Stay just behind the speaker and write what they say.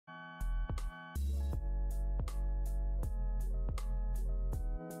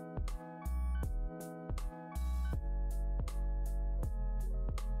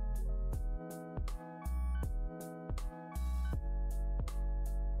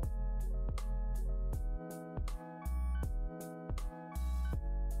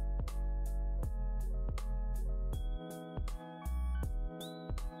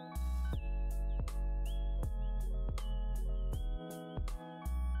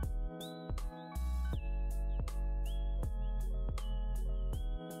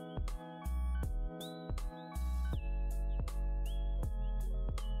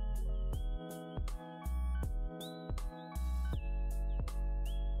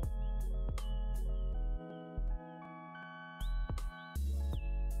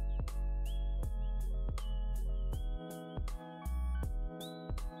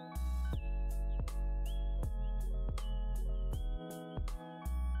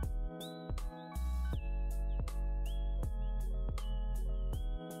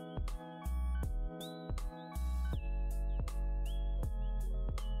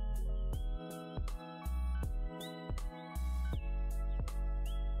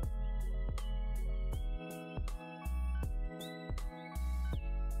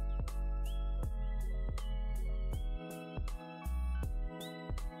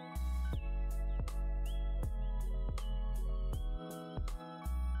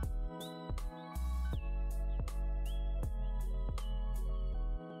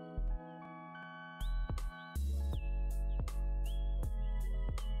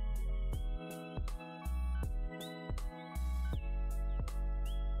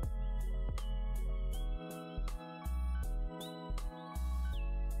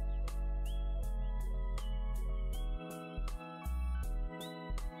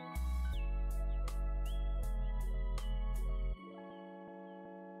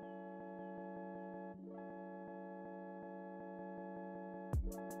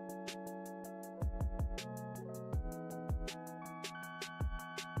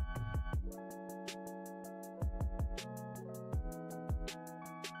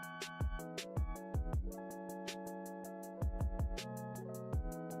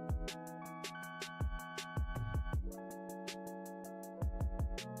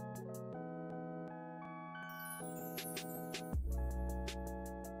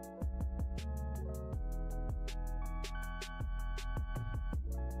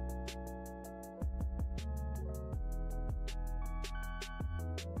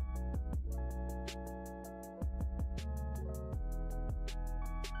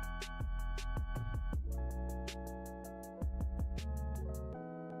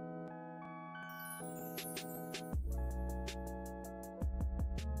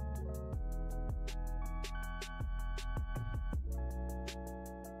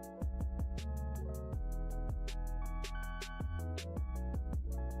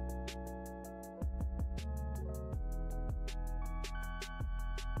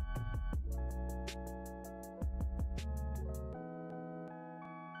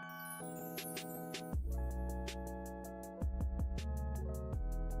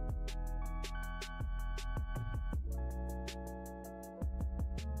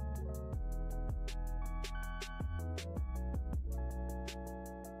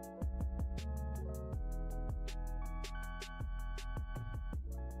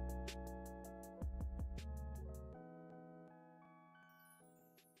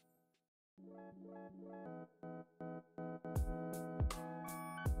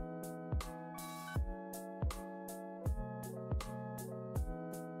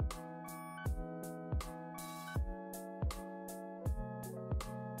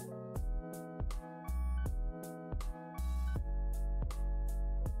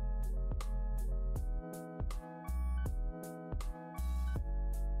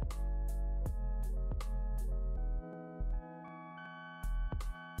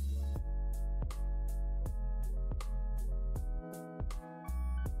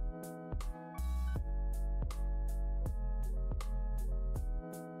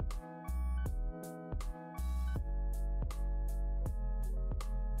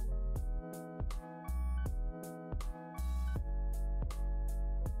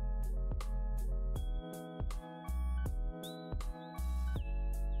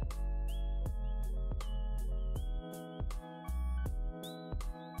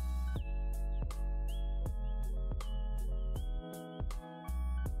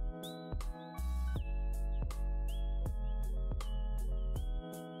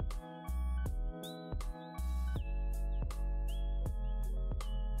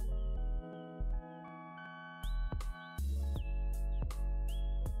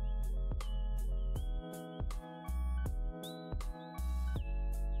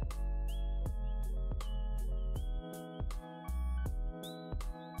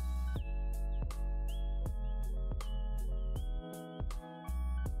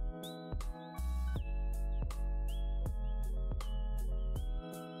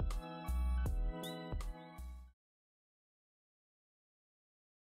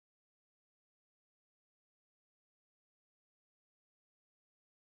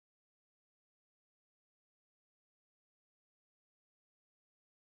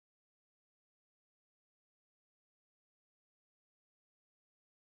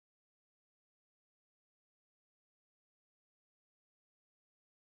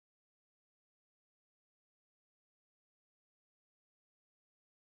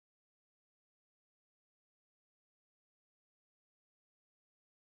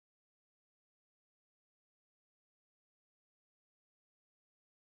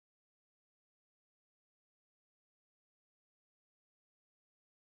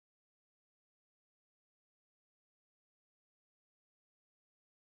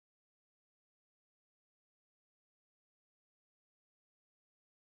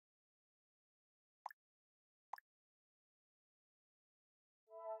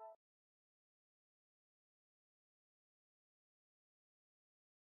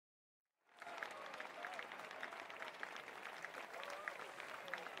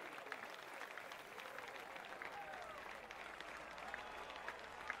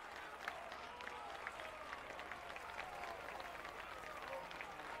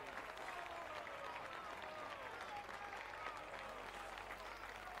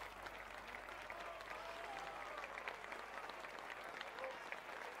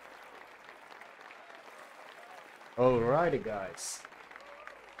Alrighty guys,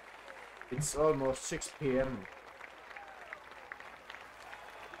 it's almost 6 p.m.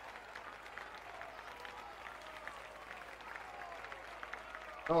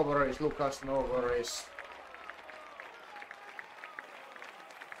 No worries, Lucas, no worries.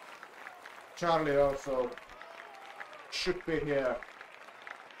 Charlie also should be here.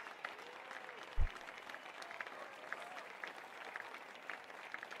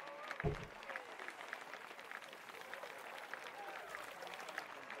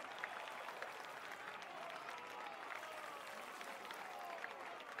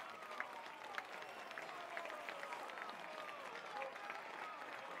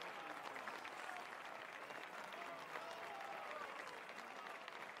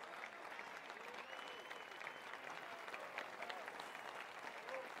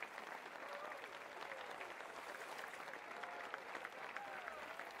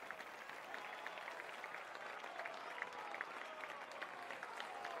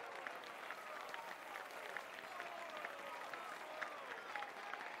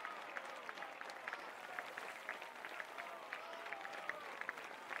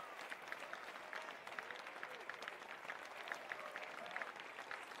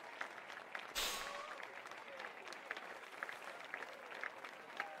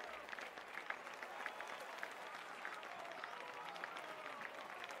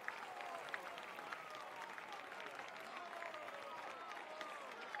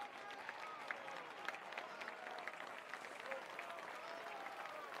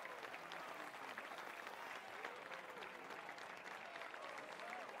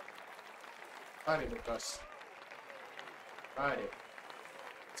 Righty, Lucas. Righty.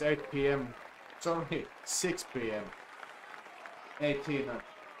 It's 8 p.m. It's only 6 p.m. 18.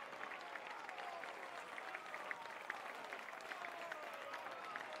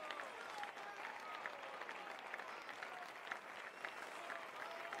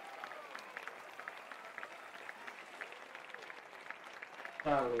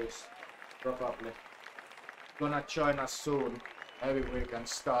 Is probably gonna join us soon. Maybe we can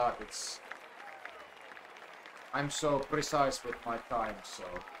start. I'm so precise with my time, so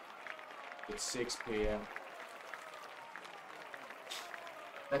it's 6 p.m.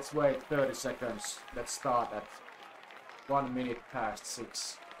 Let's wait 30 seconds. Let's start at 1 minute past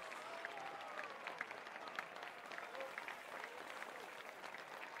 6.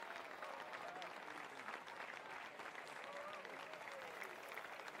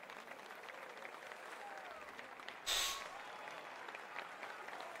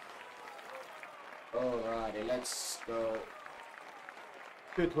 Alrighty, let's go.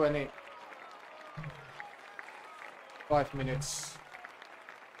 2:20. 5 minutes.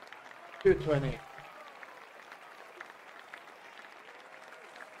 2:20.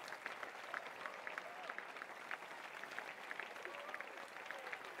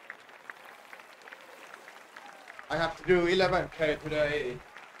 I have to do 11k today.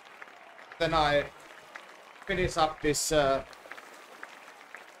 Then I finish up this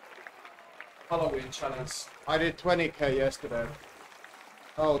Halloween challenge. I did 20k yesterday.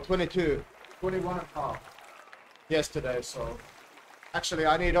 Oh, 22. 21 and a half yesterday, so actually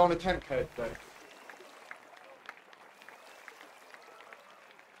I need only 10k today.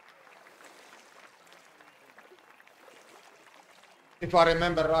 If I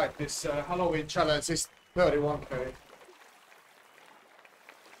remember right, this Halloween challenge is 31k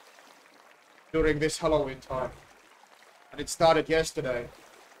during this Halloween time. And it started yesterday.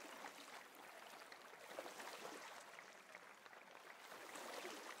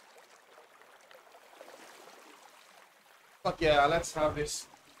 But yeah, let's have this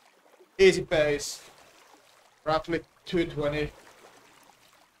easy pace, roughly 2:20,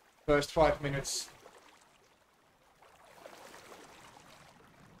 first 5 minutes.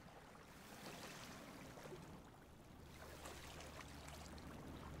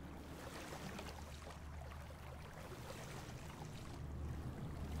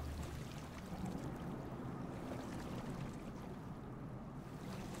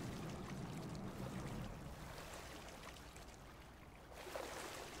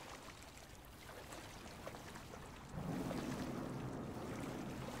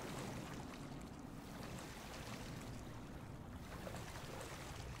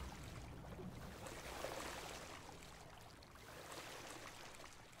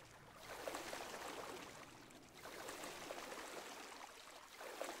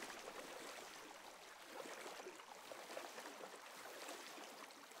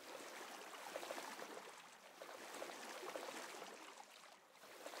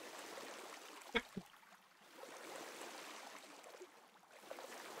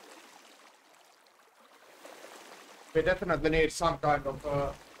 We definitely need some kind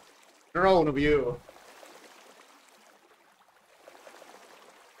of drone view,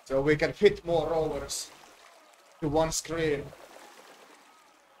 so we can fit more rovers to one screen.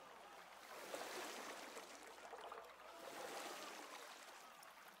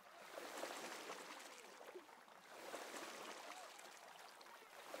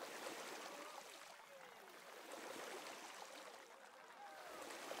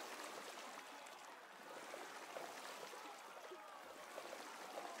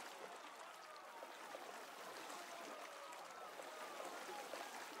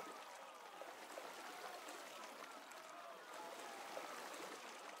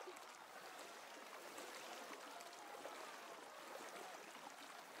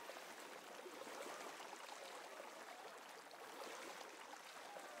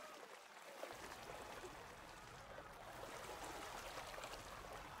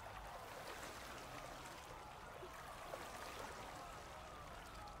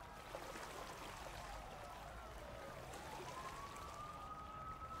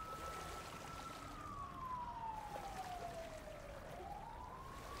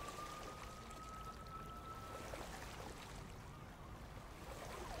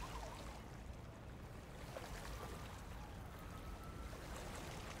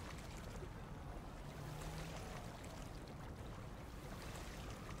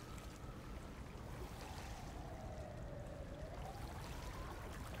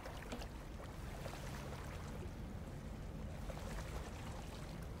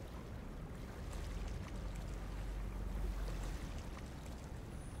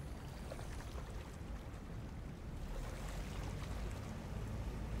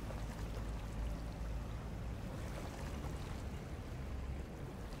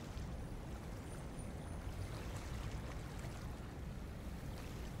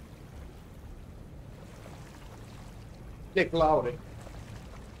 really cloudy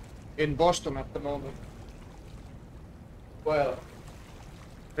in Boston at the moment. Well,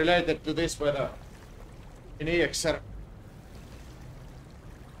 related to this weather in EXR,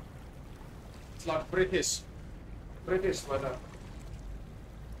 it's like British weather.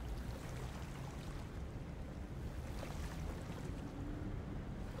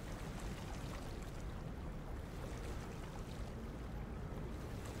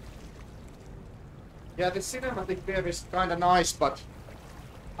 Yeah, the cinematic view is kinda nice, but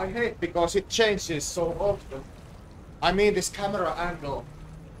I hate because it changes so often. I mean this camera angle,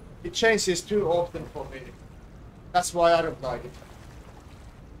 it changes too often for me. That's why I don't like it.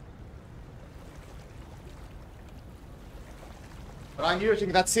 But I'm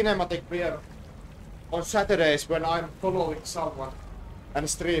using that cinematic view on Saturdays when I'm following someone and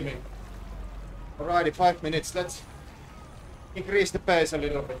streaming. Alrighty, 5 minutes, let's increase the pace a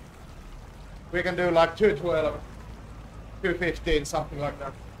little bit. We can do like 2:12, 2:15, something like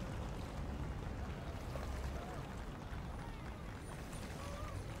that.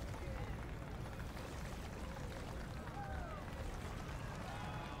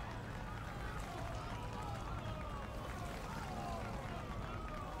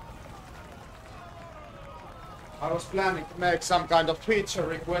 I was planning to make some kind of feature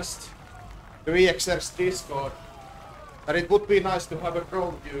request to EXR's Discord, and it would be nice to have a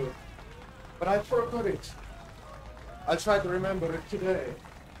drone view, but I forgot it. I'll try to remember it today.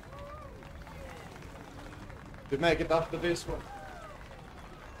 To make it after this one.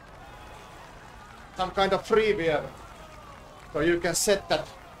 Some kind of free view, so you can set that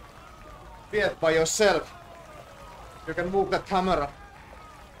view by yourself. You can move that camera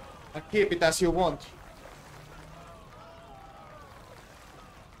and keep it as you want.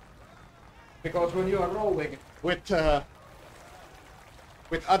 Because when you are rolling with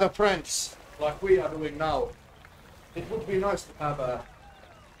other friends, like we are doing now, it would be nice to have a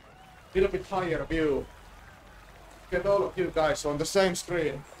little bit higher view. Get all of you guys on the same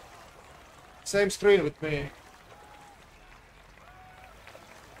screen. Same screen with me.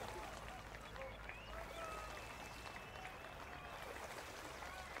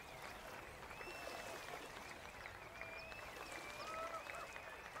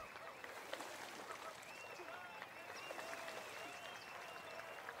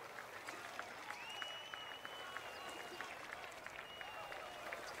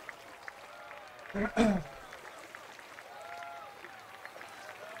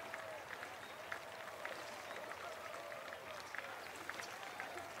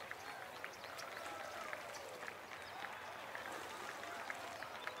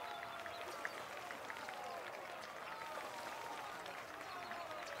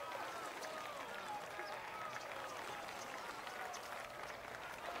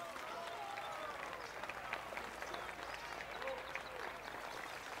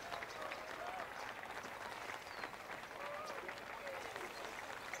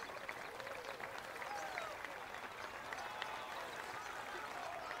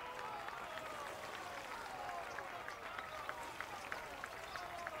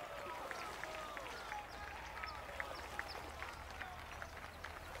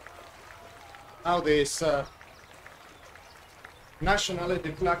 Now these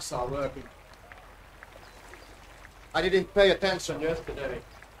nationality flags are working. I didn't pay attention yesterday.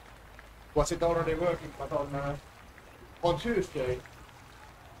 Was it already working? But on Tuesday,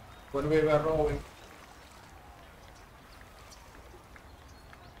 when we were rolling,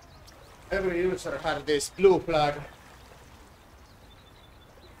 every user had this blue flag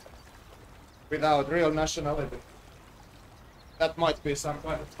without real nationality. That might be some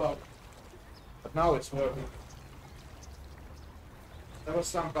kind of bug. But now it's working. There was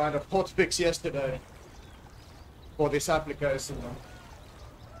some kind of hotfix yesterday for this application.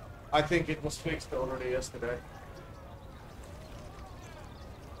 I think it was fixed already yesterday.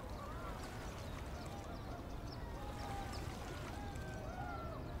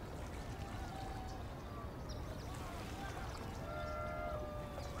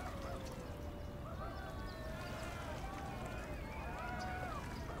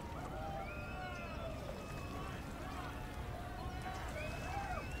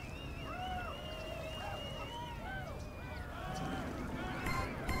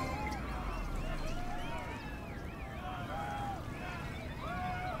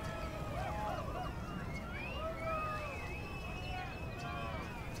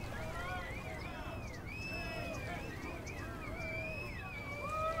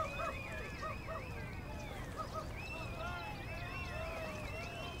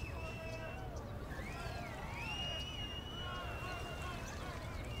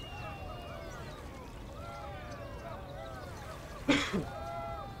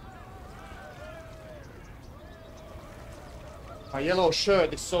 My yellow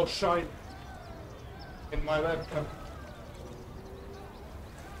shirt is so shiny in my webcam.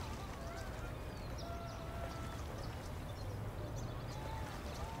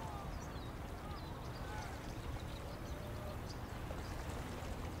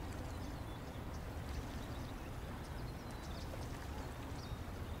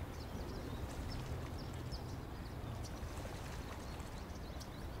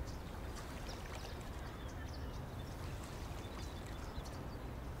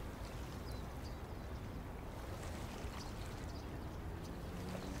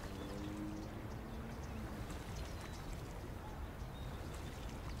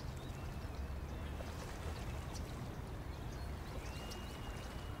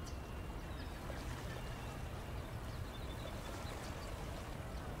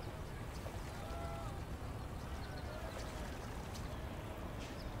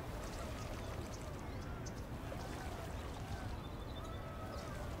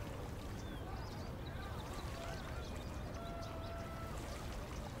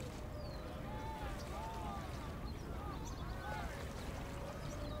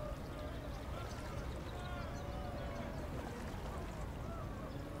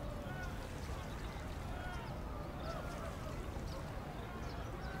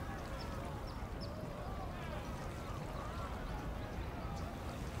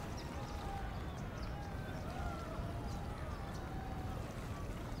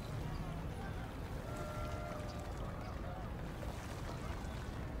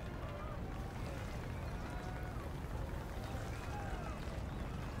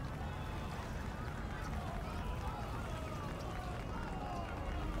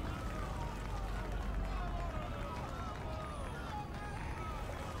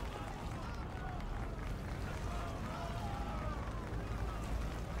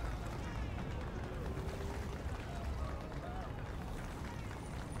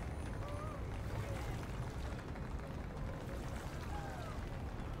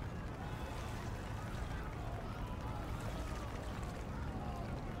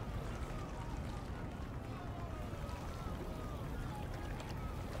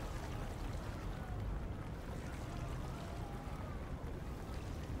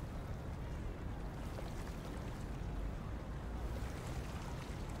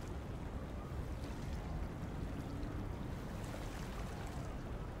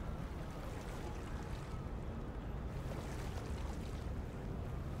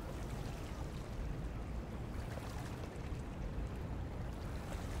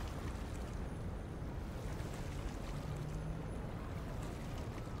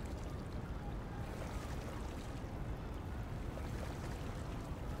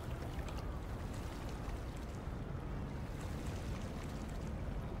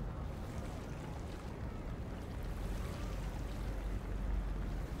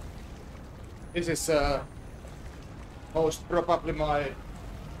 This is most probably my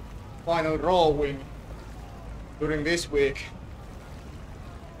final rowing during this week.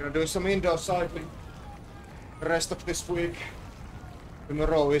 Gonna do some indoor cycling the rest of this week.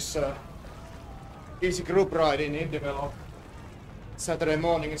 Tomorrow is easy group ride in Indevelo. Saturday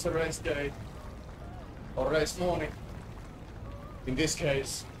morning is a race day, or race morning in this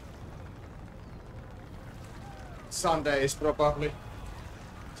case. Sunday is probably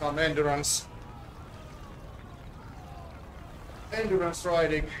some endurance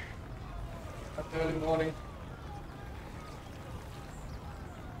riding at early morning.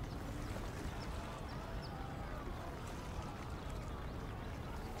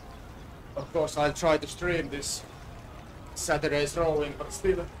 Of course, I'll try to stream this Saturday's rowing, but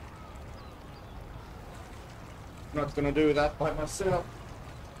still not gonna do that by myself.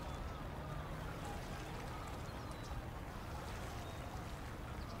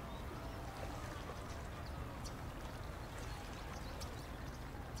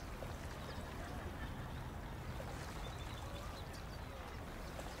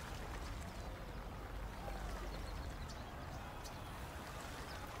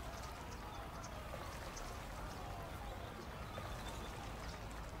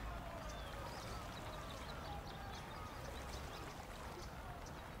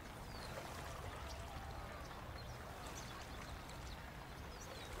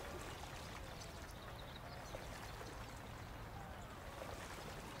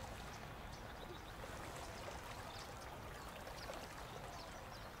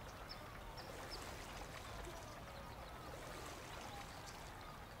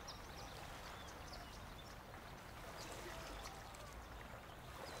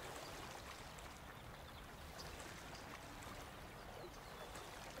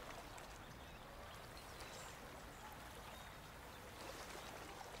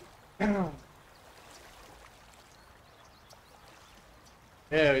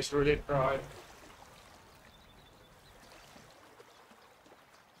 Air is really dry.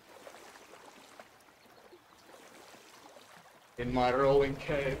 In my rolling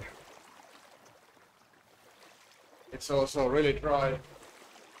cave. It's also really dry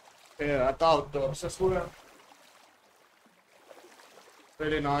here at outdoors as well.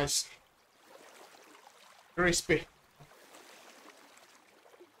 Really nice, crispy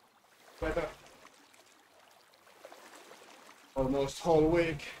weather. Almost whole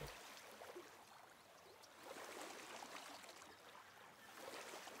week.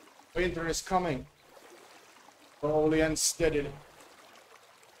 Winter is coming, slowly and steadily.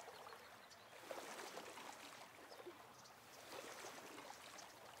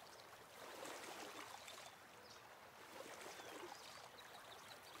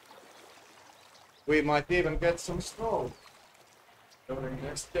 We might even get some snow during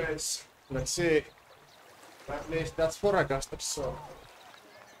next days. Let's see. At least that's forecasted so.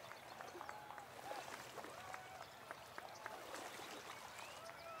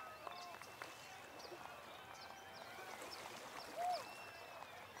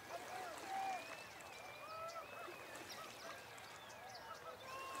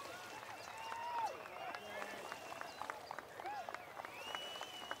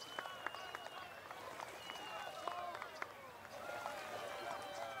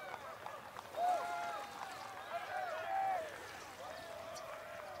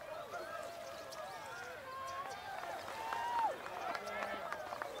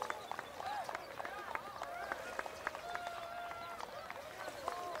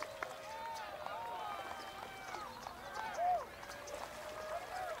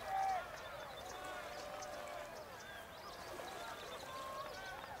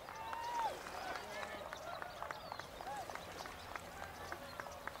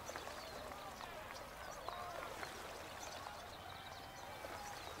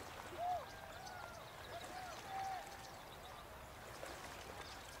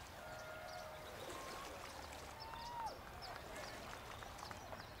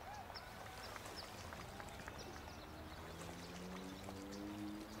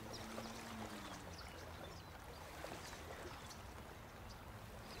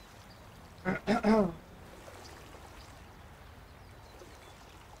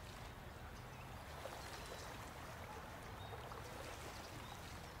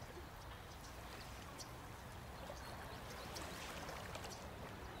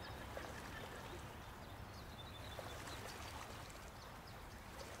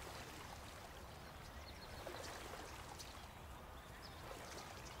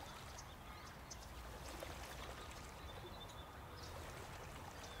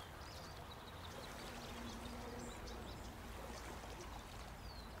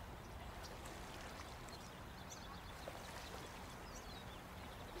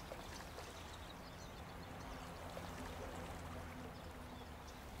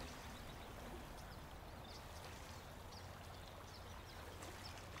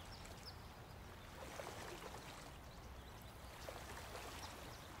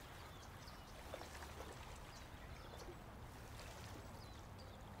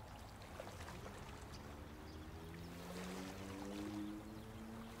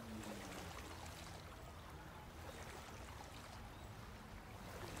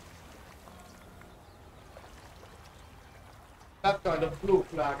 That kind of blue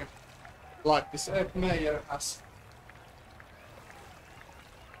flag, like this Ed Meyer has.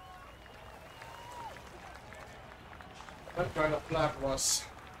 That kind of flag was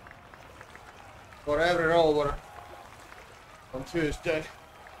for every rover on Tuesday.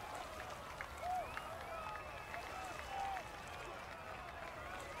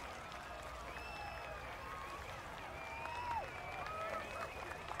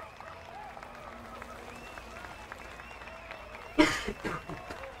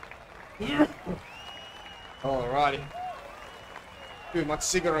 Alrighty. Too much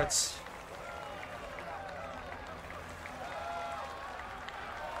cigarettes.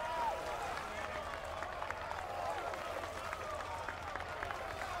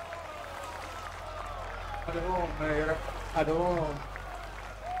 I don't know, Mayor. I don't know.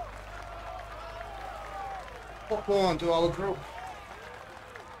 Hop on to our group.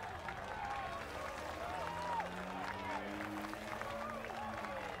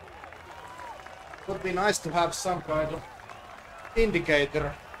 Would be nice to have some kind of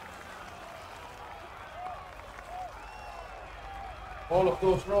indicator. All of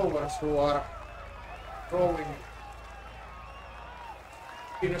those rovers who are rowing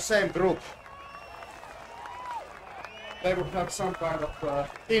in the same group they would have some kind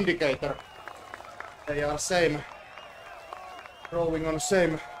of indicator. They are same, rowing on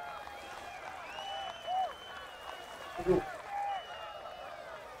same group.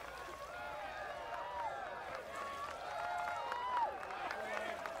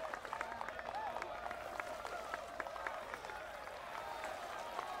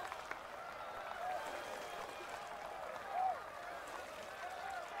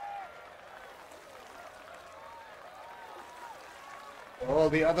 All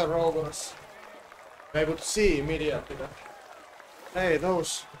the other rowers, they would see immediately that, hey,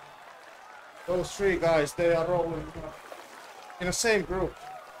 those three guys, they are rowing in the same group.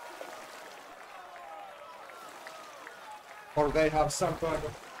 Or they have some kind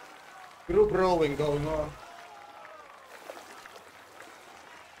of group rowing going on.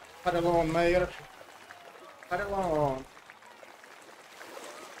 Paddle on, Mayor. Paddle on.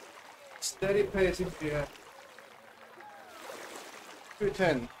 Steady pace in the air.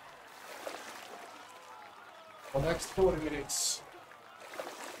 210. For the next 40 minutes.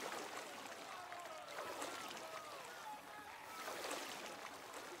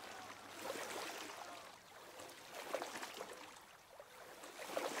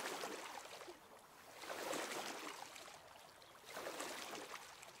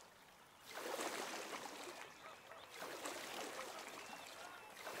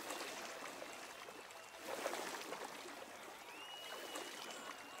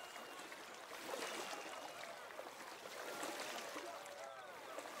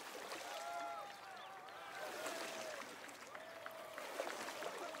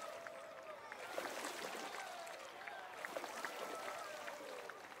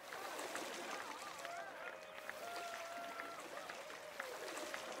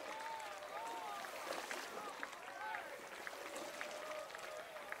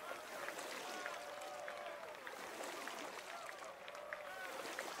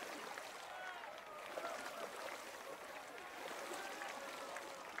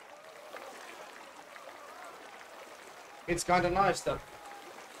 It's kinda nice that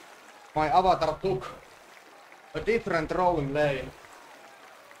my avatar took a different rowing lane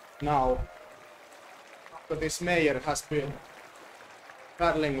now. After this mayor has been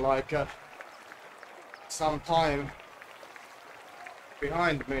paddling like some time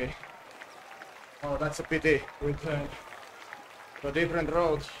behind me. Oh, that's a pity. We turned to a different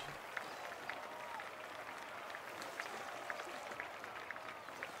road.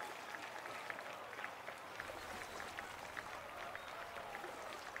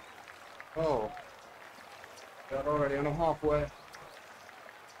 Oh, we are already on halfway of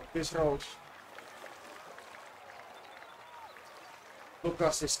this road.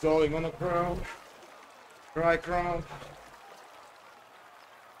 Lucas is going on the ground, dry ground.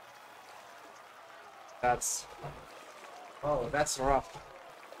 That's rough.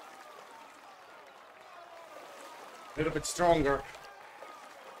 A little bit stronger.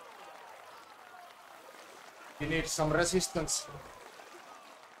 He needs some resistance.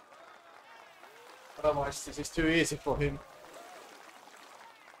 Otherwise this is too easy for him.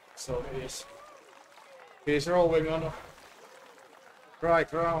 So he's rowing on a dry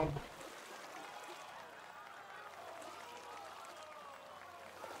ground.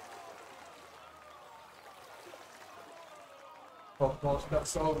 Of course,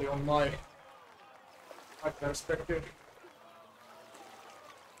 that's only on my perspective.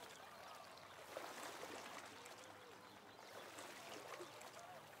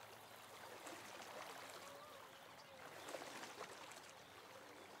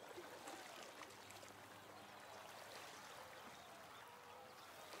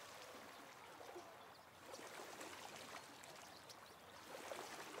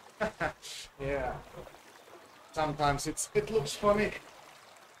 Yeah. Sometimes it looks funny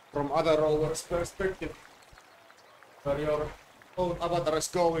from other rowers' perspective, where your own avatar is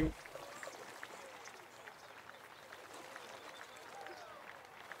going.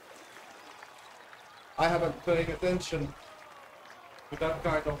 I haven't paid attention to that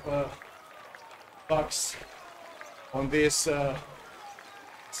kind of bugs on these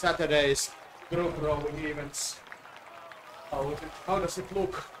Saturdays group rowing events. How does it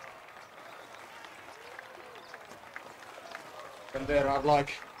look? And there are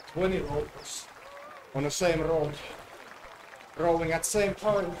like 20 rowers on the same road, rowing at the same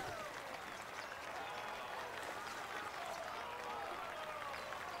time.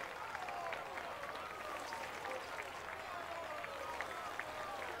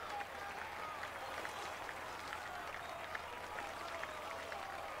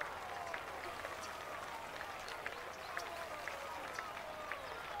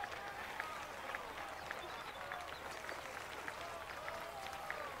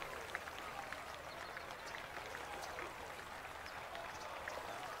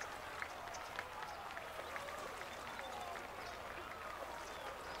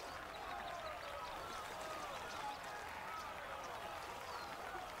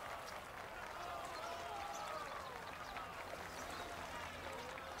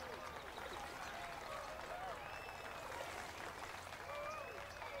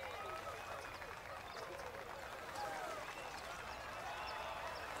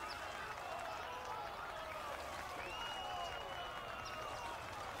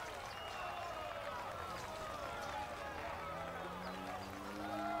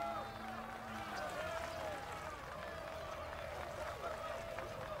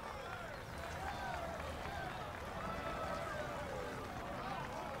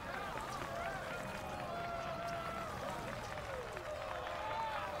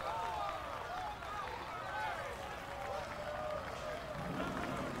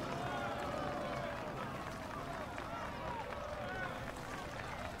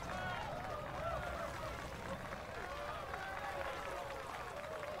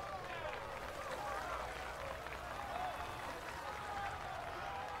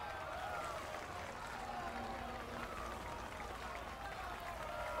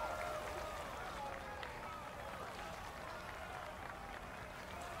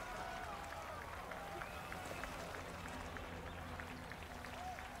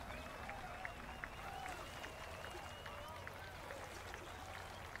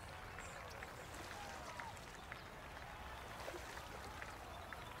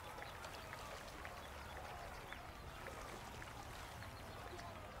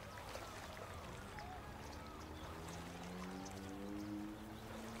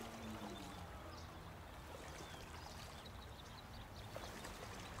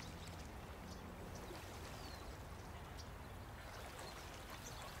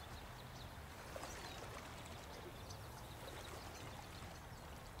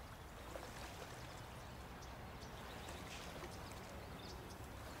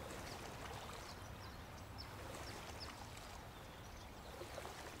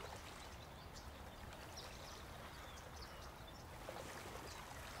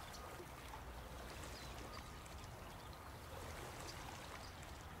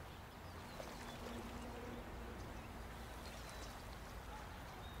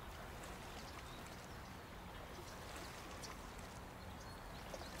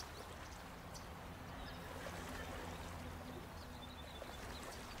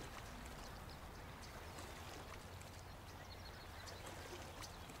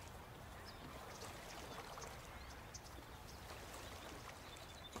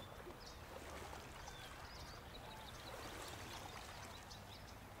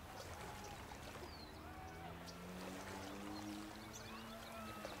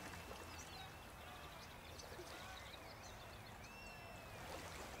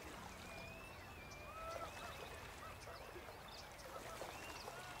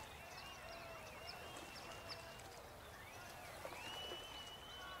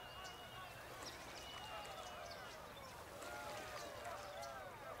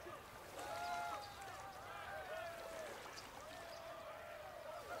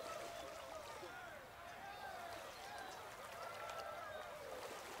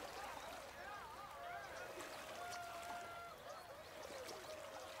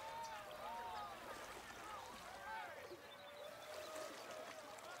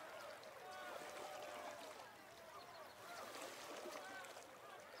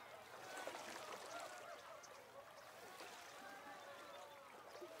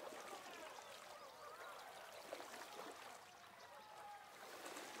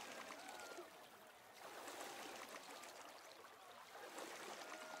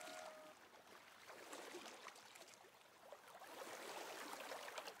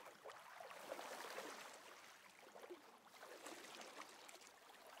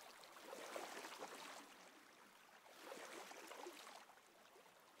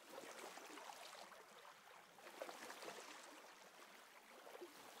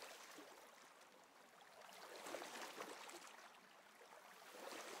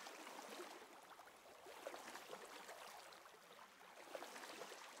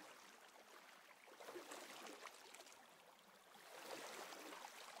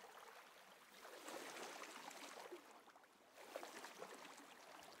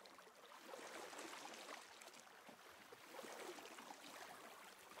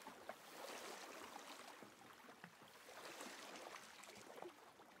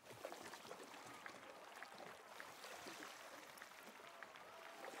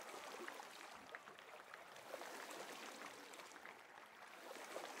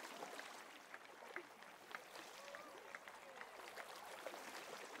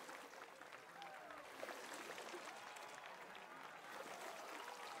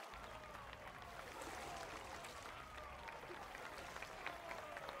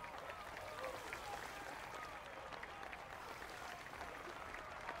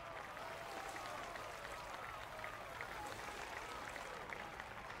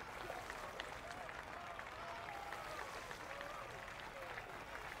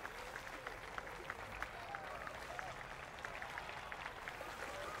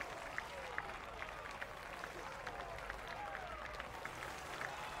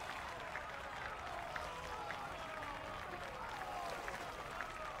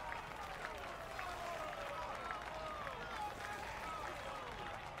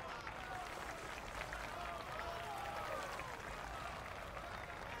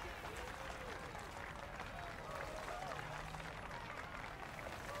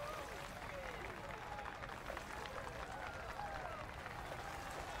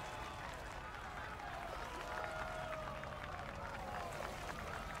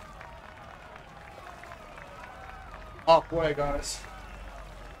 Halfway, guys.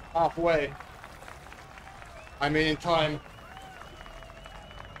 Halfway. I mean in time.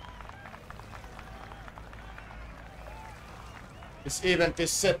 This event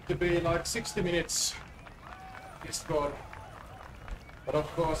is set to be like 60 minutes. Discord. But of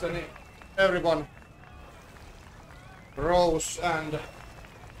course, everyone rows and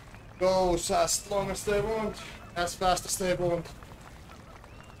goes as long as they want, as fast as they want.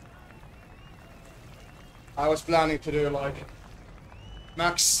 I was planning to do like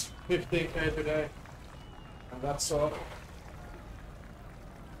max 15k today, and that's all.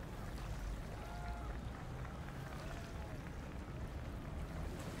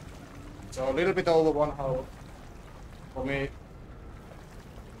 So a little bit over 1 hour for me.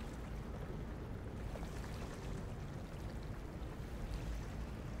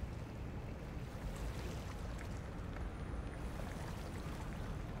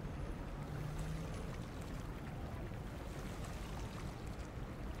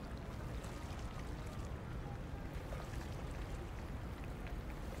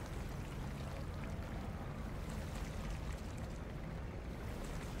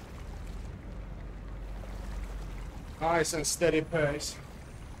 Nice and steady pace.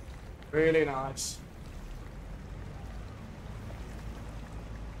 Really nice.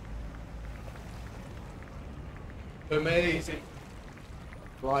 Amazing.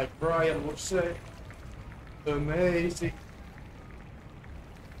 Like Brian would say. Amazing.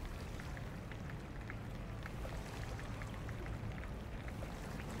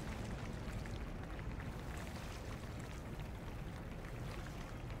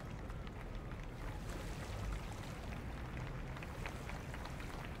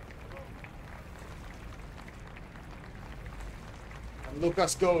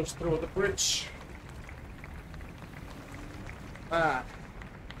 Lucas goes through the bridge. Man.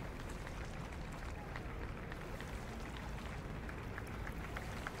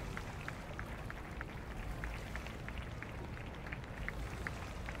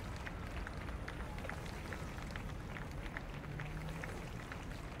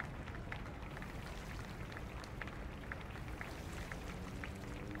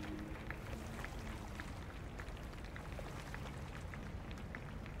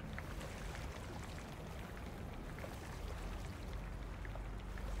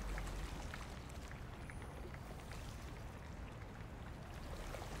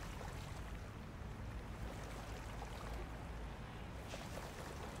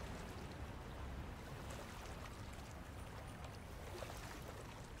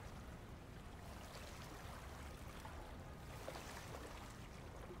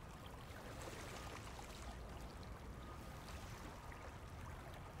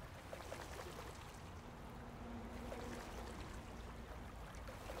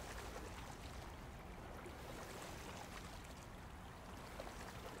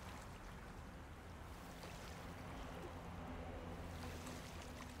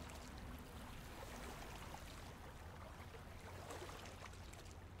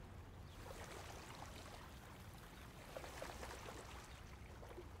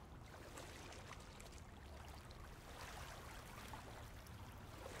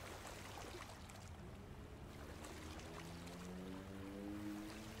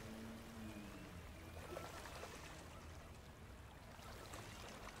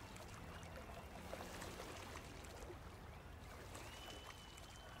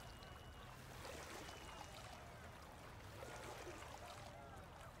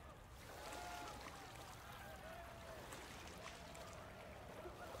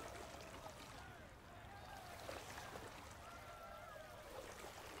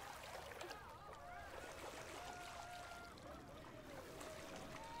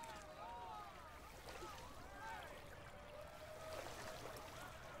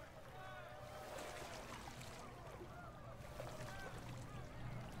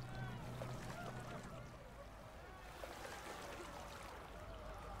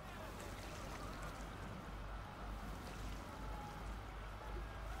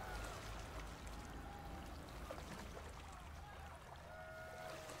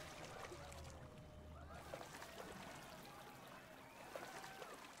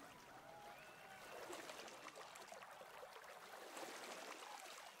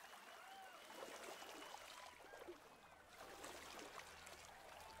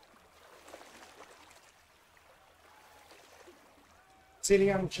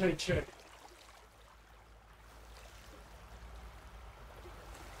 Cillian JJ.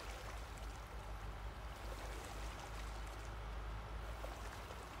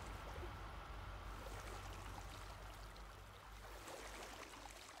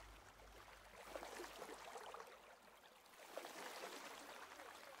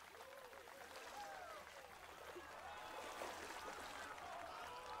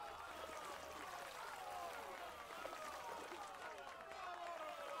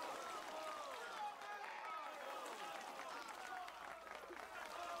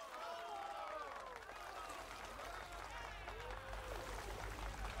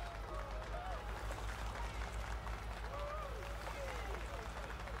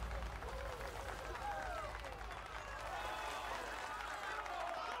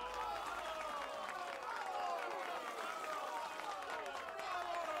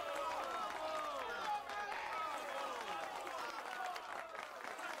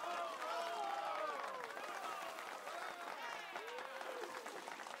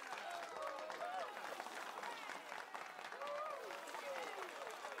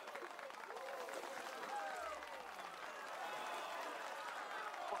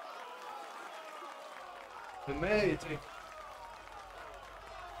 Amazing.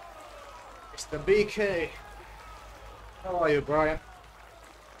 Mr. BK. How are you, Brian?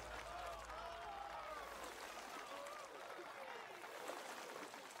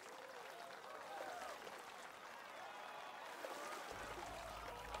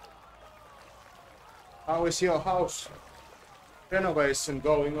 How is your house renovation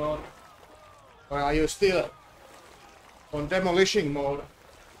going on? Or are you still on demolition mode?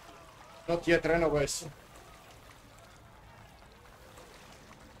 Not yet renovation.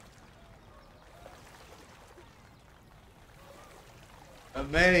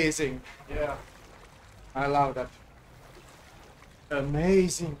 Amazing. Yeah. I love that.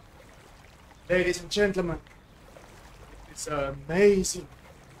 Amazing. Ladies and gentlemen, it's amazing.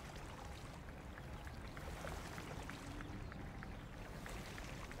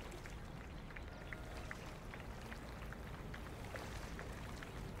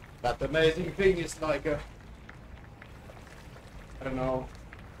 That amazing thing is like a, I don't know,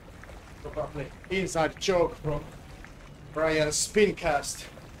 probably inside joke from Brian's Spincast.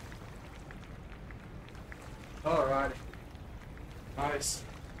 Alright. Nice.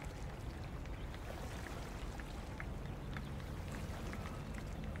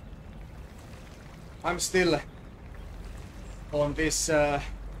 I'm still on this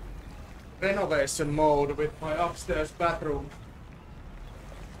renovation mode with my upstairs bathroom.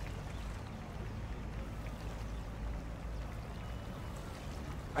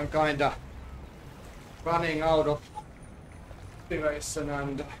 I'm kinda running out of motivation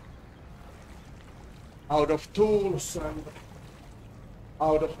and out of tools and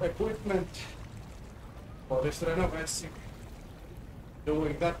out of equipment for this renovation.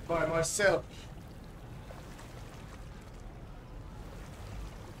 Doing that by myself.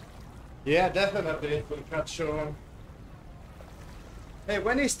 Yeah, definitely it will catch on. Hey,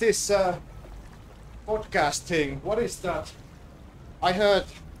 when is this podcast thing? What is that? I heard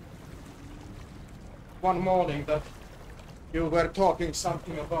one morning that you were talking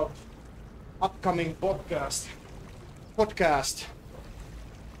something about upcoming podcast with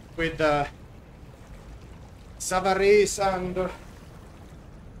Savaris and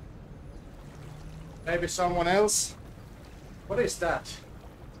maybe someone else. What is that?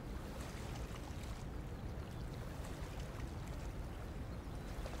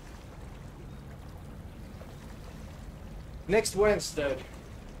 Next Wednesday.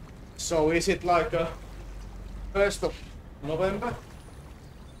 So is it like 1st of November?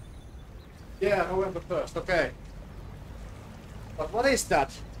 Yeah, November 1st, okay. But what is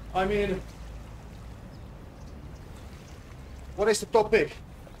that? I mean, what is the topic?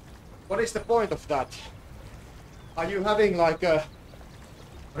 What is the point of that? Are you having like a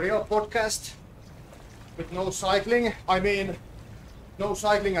real podcast with no cycling? I mean, no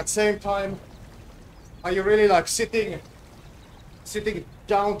cycling at the same time? Are you really like sitting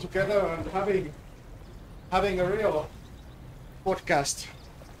down together and having a real podcast?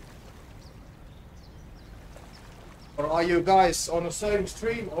 Or are you guys on the same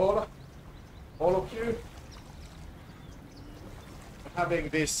stream, all of you, having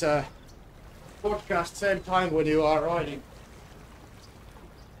this podcast same time when you are riding?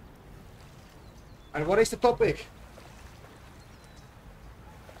 And what is the topic?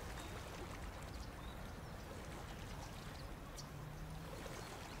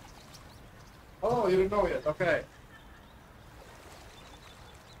 Oh, you don't know yet, okay.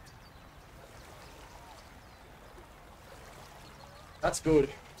 That's good.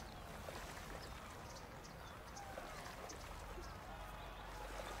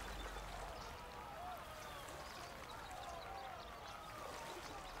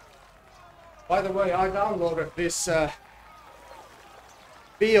 By the way, I downloaded this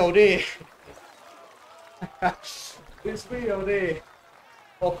VOD. This VOD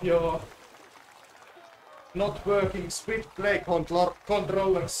of your not working Switch Play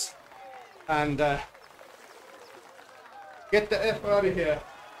controllers, and get the F out of here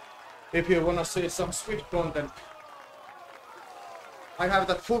if you wanna see some Switch content. I have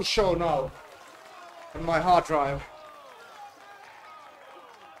that full show now on my hard drive.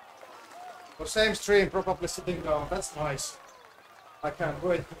 For same stream, probably sitting down. That's nice. I can't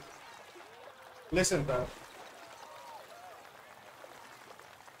wait to listen to that.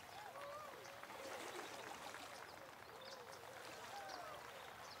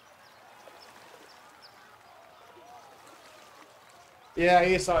 Yeah,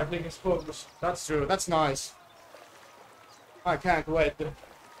 e-cycling is focus. That's true. That's nice. I can't wait to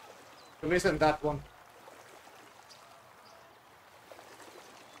listen to that one.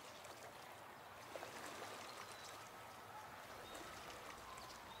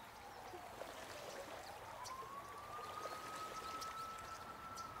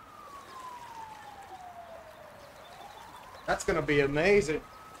 That's gonna be amazing.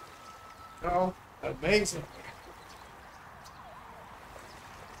 No, amazing.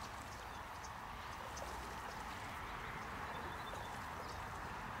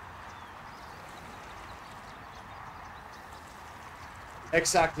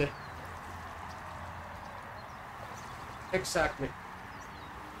 Exactly. Exactly.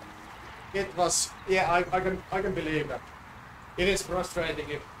 It was, yeah, I can believe that. It is frustrating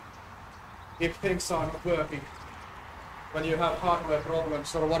if things are not working. When you have hardware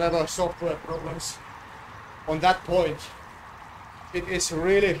problems or whatever software problems. On that point, it is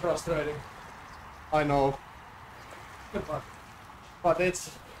really frustrating. I know. but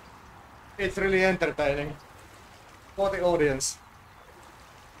it's really entertaining for the audience.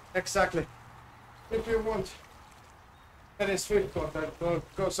 Exactly. If you want any Swift content,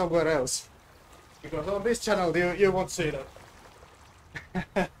 go somewhere else. Because on this channel you won't see that.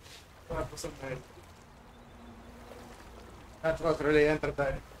 That was amazing. That was really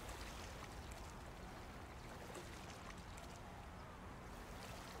entertaining.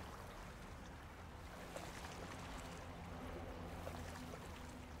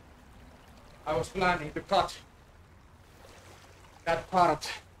 I was planning to cut that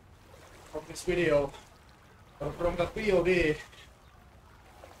part of this video from the POV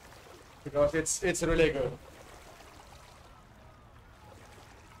because it's really good.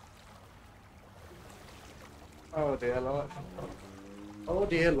 Oh dear Lord. Oh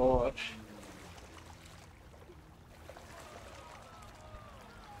dear Lord.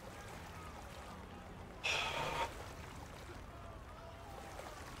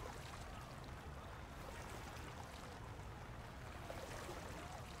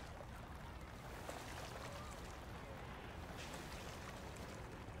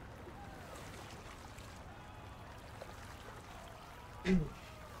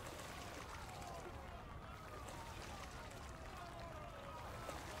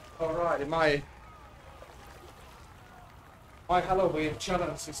 Alrighty, my Halloween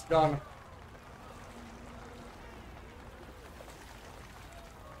challenge is done.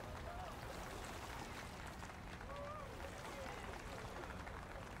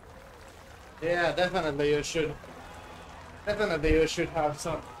 Yeah, definitely you should. Definitely you should have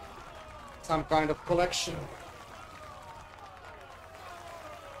some kind of collection.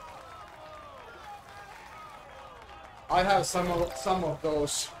 I have some of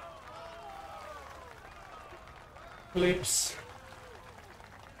those clips.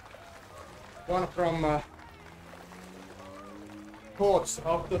 One from thoughts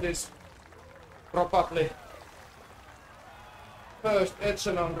after this probably first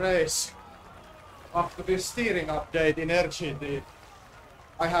echelon race after this steering update in RGT.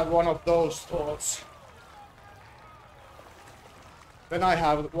 I have one of those thoughts. Then I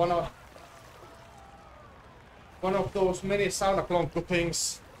have one of those many sauna klonku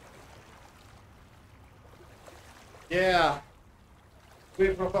things. Yeah, we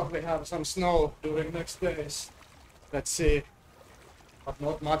probably have some snow during next days. Let's see, but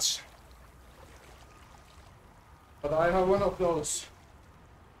not much. But I have one of those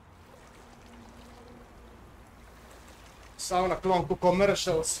sauna klonku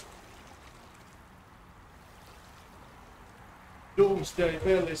commercials. Doomsday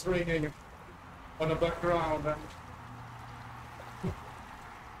bell is ringing on the background and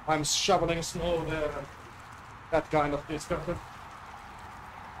I'm shoveling snow there and that kind of discussion.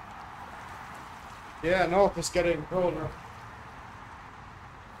 Yeah, north is getting colder.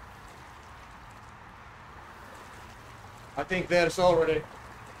 I think there's already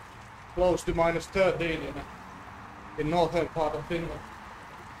close to -13 in northern part of Finland.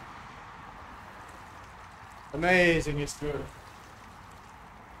 Amazing is good.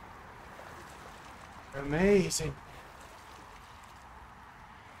 Amazing.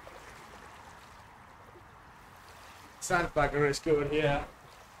 Sandbagger is good, yeah.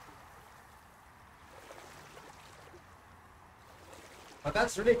 But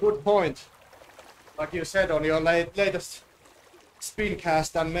that's really good point. Like you said on your latest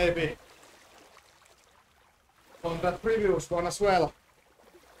spincast and maybe on that previous one as well.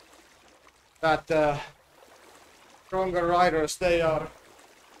 That stronger riders, they are,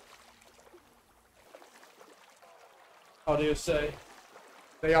 how do you say,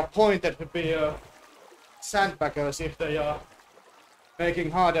 they are pointed to be sandbaggers if they are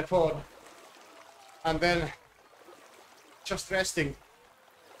making hard effort and then just resting.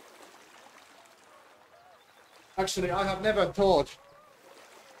 Actually, I have never thought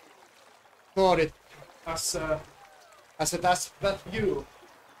it as that view,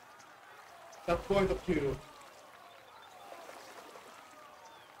 that point of view.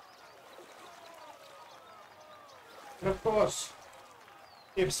 And of course,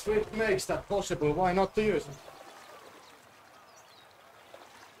 if Swift makes that possible, why not to use it?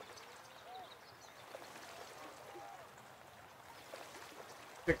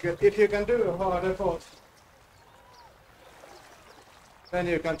 Because if you can do a hard effort, then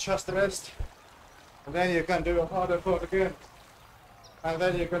you can just rest, and then you can do a hard effort again, and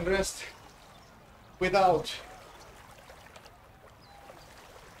then you can rest without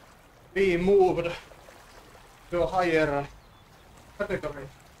being moved to a higher category.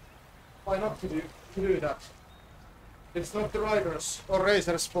 Why not to do that? It's not the riders or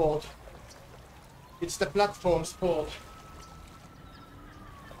racers' fault. It's the platform's fault.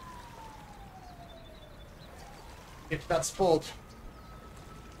 If that's fault,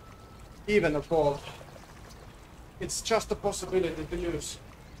 even a fault, it's just a possibility to use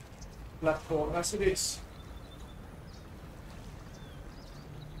platform as it is.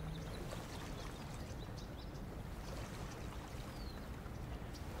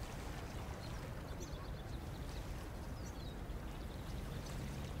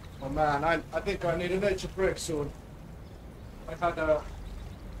 Oh man, I think I need a nature break soon. I had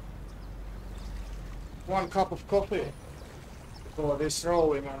one cup of coffee before this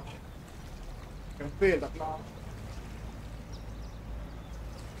rowing and I can feel that now.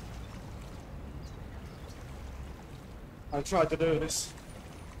 I'll try to do this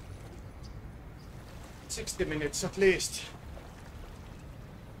 60 minutes at least.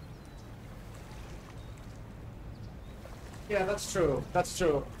 Yeah, that's true, that's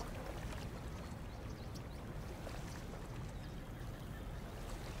true.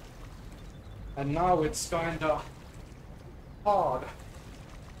 And now it's kinda hard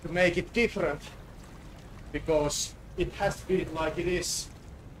to make it different because it has been like it is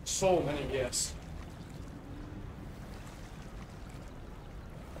so many years.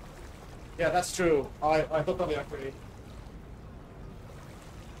 Yeah, that's true. I totally agree.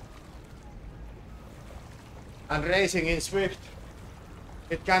 And racing in Swift,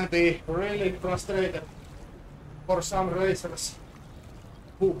 it can be really frustrating for some racers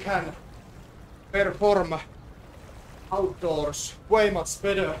who can perform outdoors way much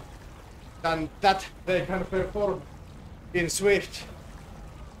better than that they can perform in Swift,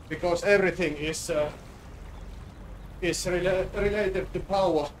 because everything is related to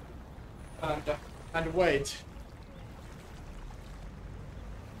power and weight.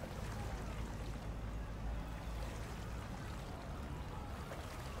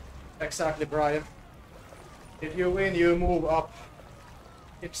 Exactly, Brian. If you win, you move up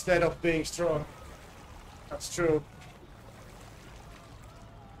instead of being strong. That's true.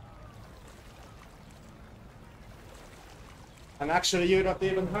 And actually, you don't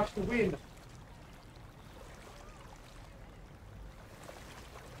even have to win.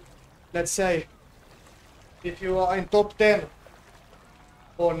 Let's say, if you are in top 10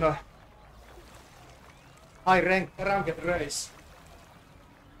 on a high ranked race,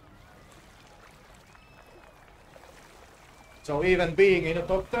 so even being in the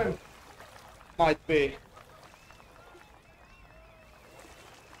top 10 might be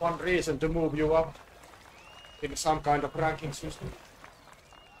one reason to move you up in some kind of ranking system.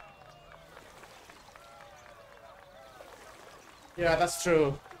 Yeah, that's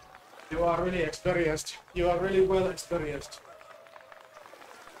true. You are really experienced. You are really well experienced.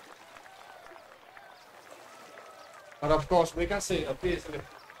 But of course we can see that easily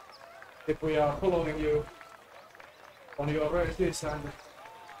if we are following you on your races and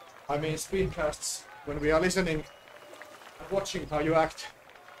I mean speedcasts, when we are listening and watching how you act.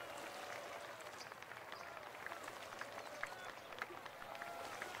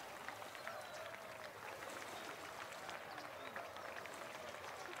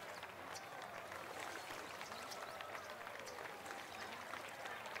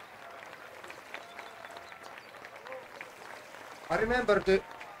 I remember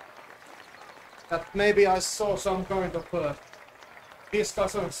that maybe I saw some kind of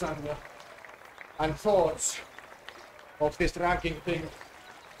discussions and thoughts of this ranking thing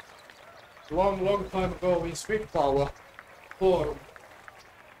long time ago in Swift Power forum,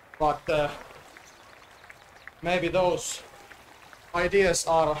 but maybe those ideas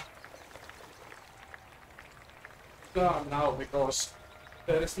are gone now because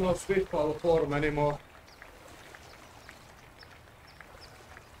there is no Swift Power forum anymore.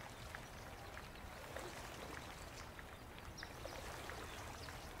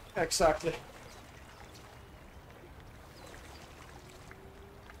 Exactly.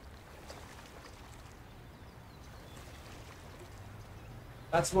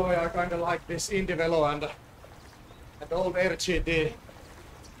 That's why I kinda like this Indie Velo and old RGD,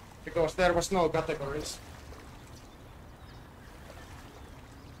 because there was no categories.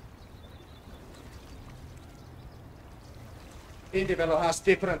 indie velo has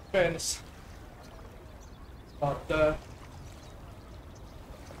different pens, but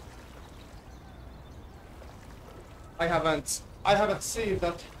I haven't seen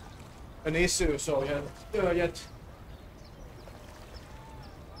that an issue so yet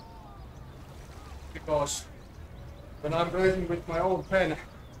because when I'm racing with my own pen,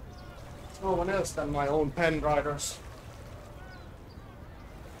 it's no one else than my own pen riders.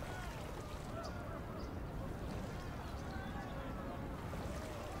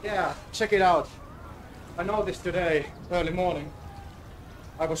 Yeah, check it out. I noticed today, early morning,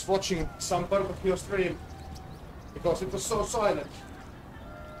 I was watching some part of your stream because it was so silent.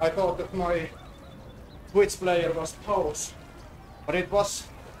 I thought that my Twitch player was pause, but it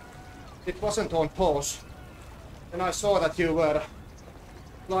wasn't on pause. And I saw that you were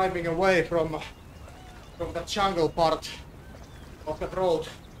climbing away from the jungle part of the road,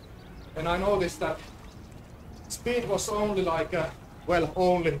 and I noticed that speed was only like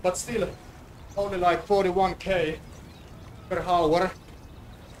but still only like 41k per hour,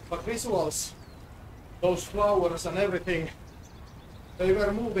 but visuals, those flowers and everything, they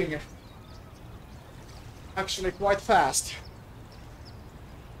were moving actually quite fast.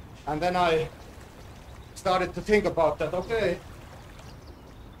 And then I started to think about that. Okay,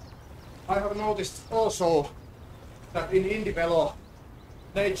 I have noticed also that in indie velo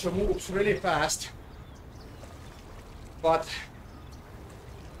nature moves really fast, but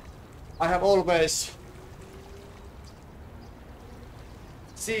I have always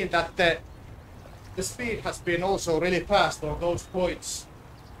seen that the speed has been also really fast on those points.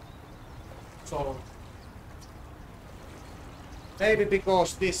 So maybe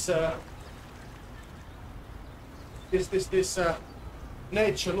because this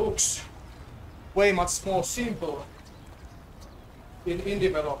nature looks way much more simple in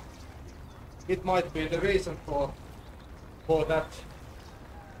indie velo, it might be the reason for that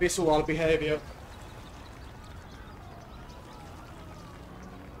visual behavior.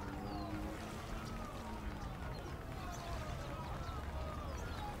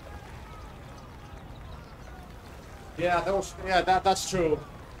 Yeah, that's true.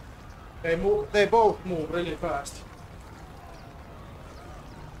 They both move really fast.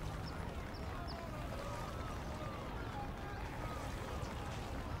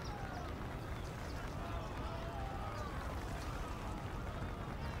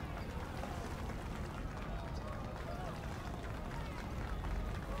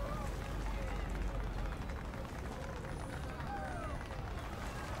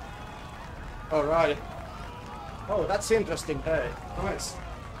 All right. Oh, that's interesting. Hey, nice.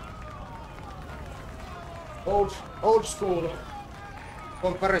 Old school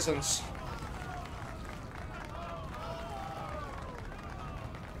comparisons.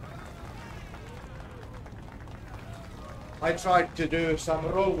 I tried to do some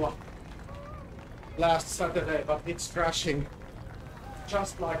roll last Saturday, but it's crashing.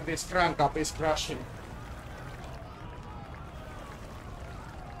 Just like this crank up is crashing.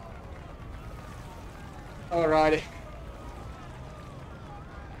 Alrighty.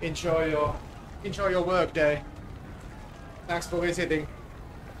 Enjoy your work day. Thanks for visiting.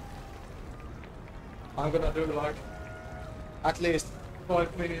 I'm gonna do like at least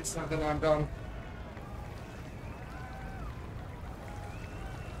 5 minutes and then I'm done.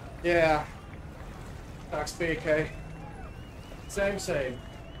 Yeah. Thanks, PK. Same.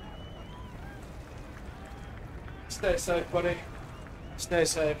 Stay safe, buddy. Stay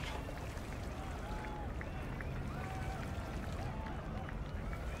safe.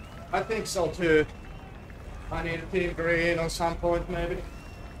 I think so too. I need a team green on some point maybe.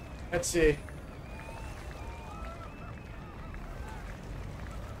 Let's see.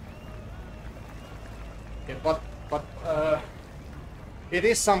 Yeah, but it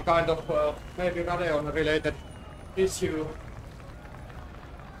is some kind of maybe Radeon related issue.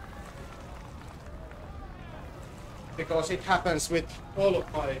 Because it happens with all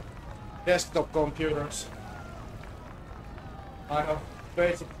of my desktop computers. I have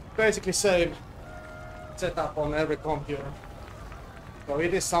basically same setup on every computer. So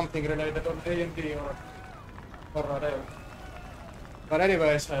it is something related on AMD or Radeon. But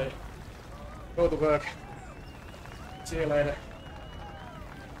anyways, hey, go to work. See you later.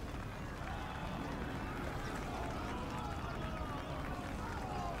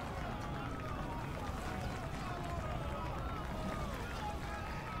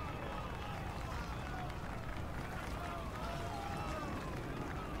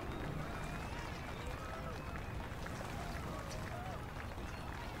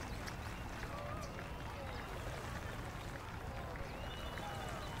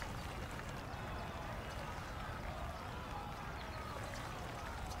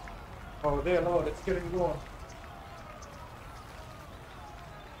 Oh dear lord, it's getting warm.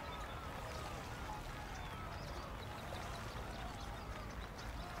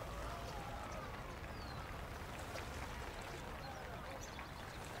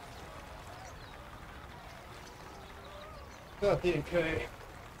 $13K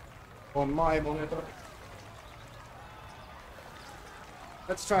on my monitor.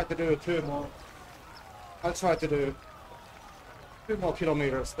 Let's try to do 2 more. I'll try to do 2 more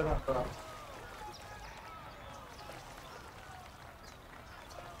kilometers, then I'm done.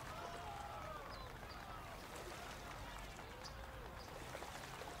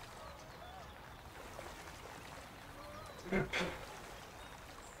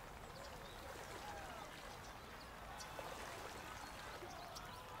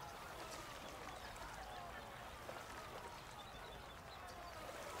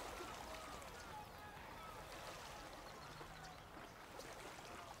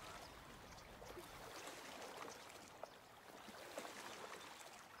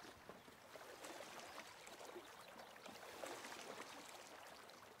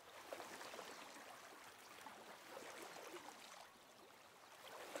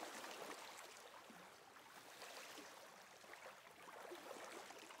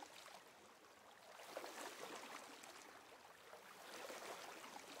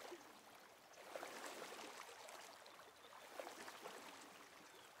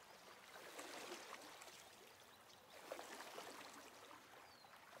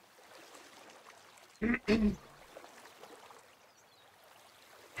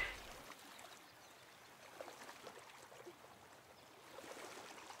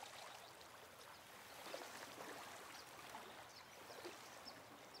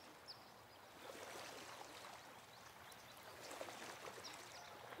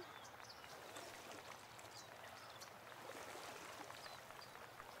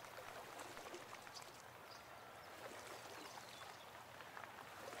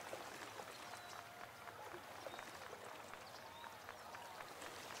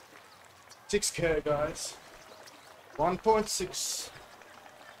 $6K guys. 1.6.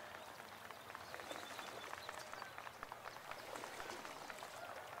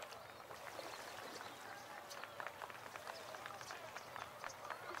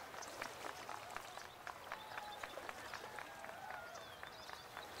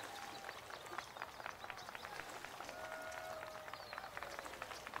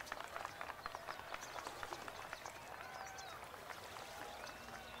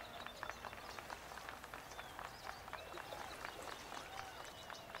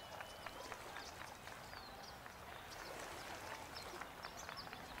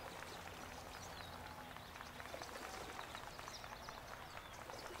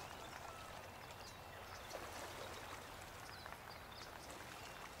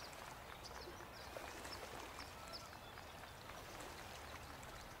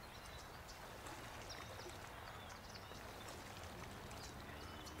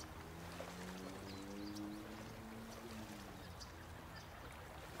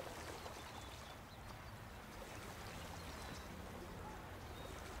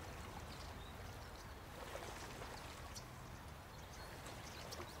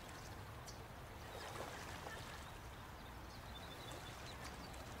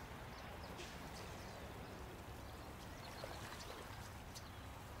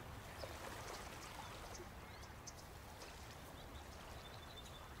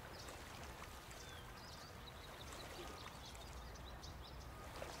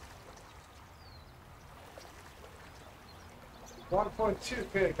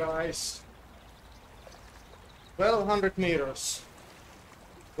 $1.2K guys. 1200 meters.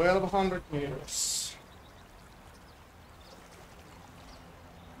 1200 meters.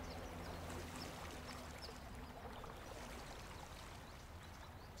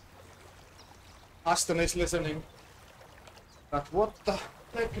 Aston is listening. But what the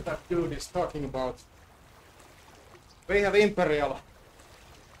heck that dude is talking about? We have Imperial,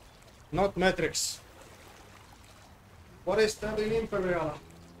 not metrics. What is that in Imperial?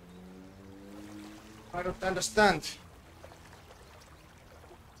 I don't understand.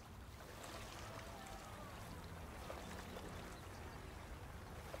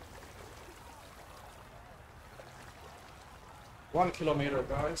 One kilometer,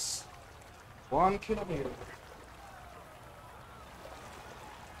 guys. 1 kilometer.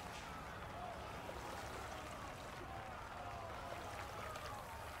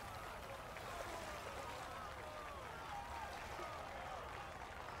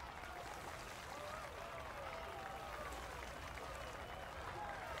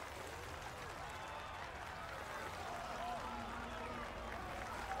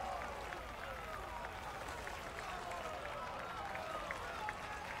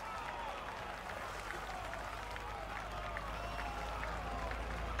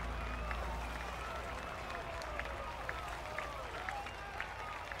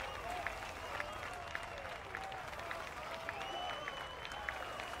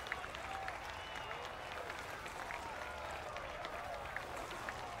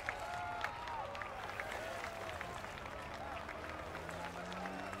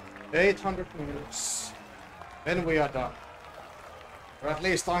 800 meters. Then we are done. Or at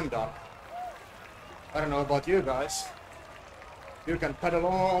least I'm done. I don't know about you guys. You can pedal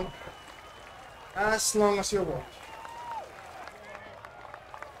on as long as you want.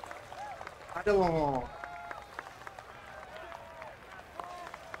 Pedal on.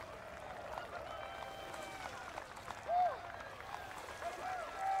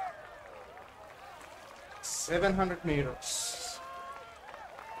 $700 meters.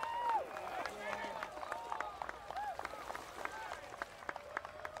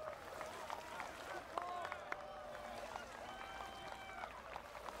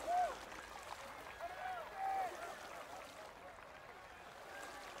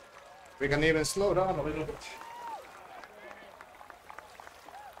 We can even slow down a little bit.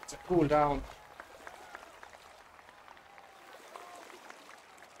 It's a cool down.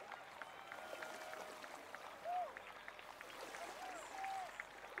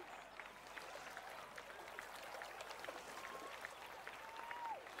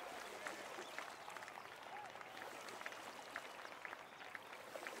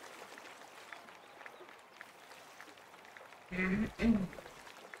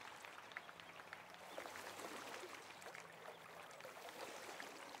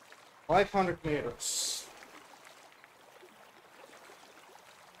 $500 meters.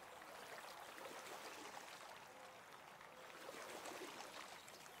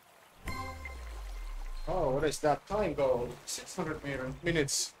 Oh, what is that time goal? 600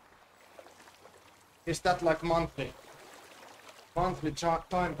 minutes. Is that like monthly? Monthly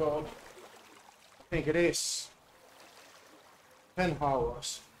time goal? I think it is. 10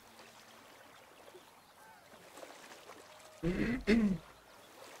 hours.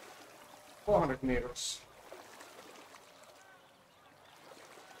 400 meters.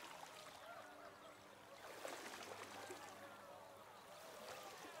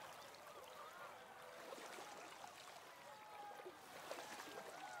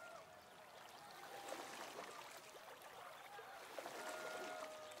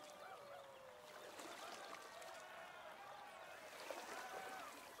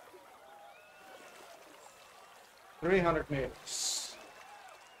 $300 meters.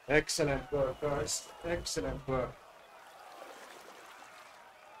 Excellent work, guys. Excellent work.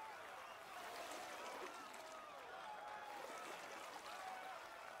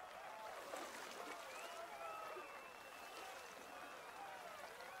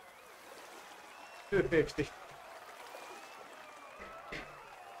 $250.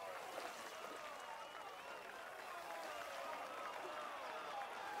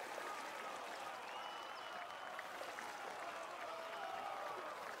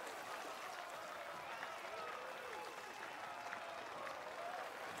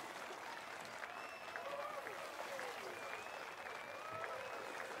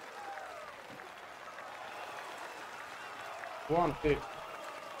 $150.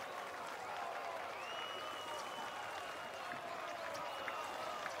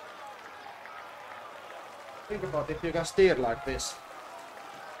 Think about if you can steer like this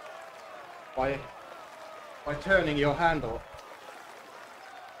by turning your handle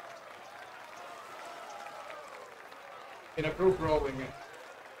in a group rowing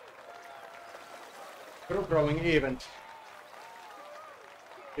event.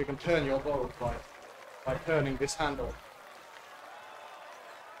 You can turn your boat by turning this handle.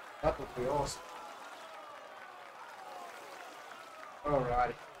 That would be awesome.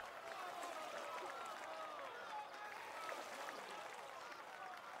 Alrighty.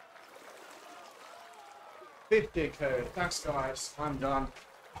 $50K. Thanks, guys. I'm done.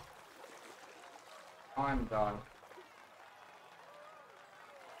 I'm done.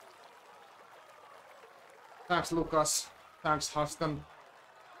 Thanks, Lucas. Thanks, Huston.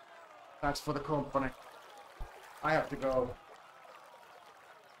 Thanks for the company. I have to go.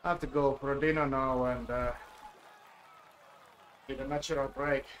 I have to go for a dinner now and need a natural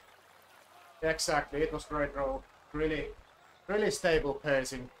break. Exactly, it was great row. Really stable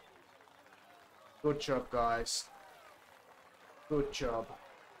pacing. Good job, guys. Good job.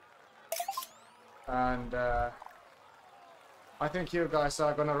 And I think you guys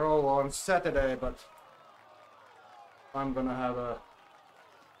are gonna row on Saturday, but I'm gonna have a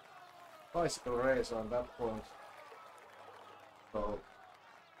bicycle race on that point. So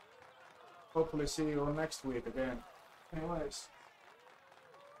hopefully see you next week again. Anyways,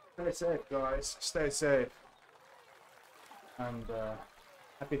 stay safe, guys. Stay safe. And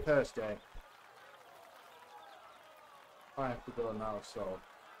happy Thursday. I have to go now, so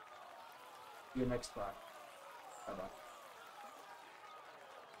see you next time. Bye bye.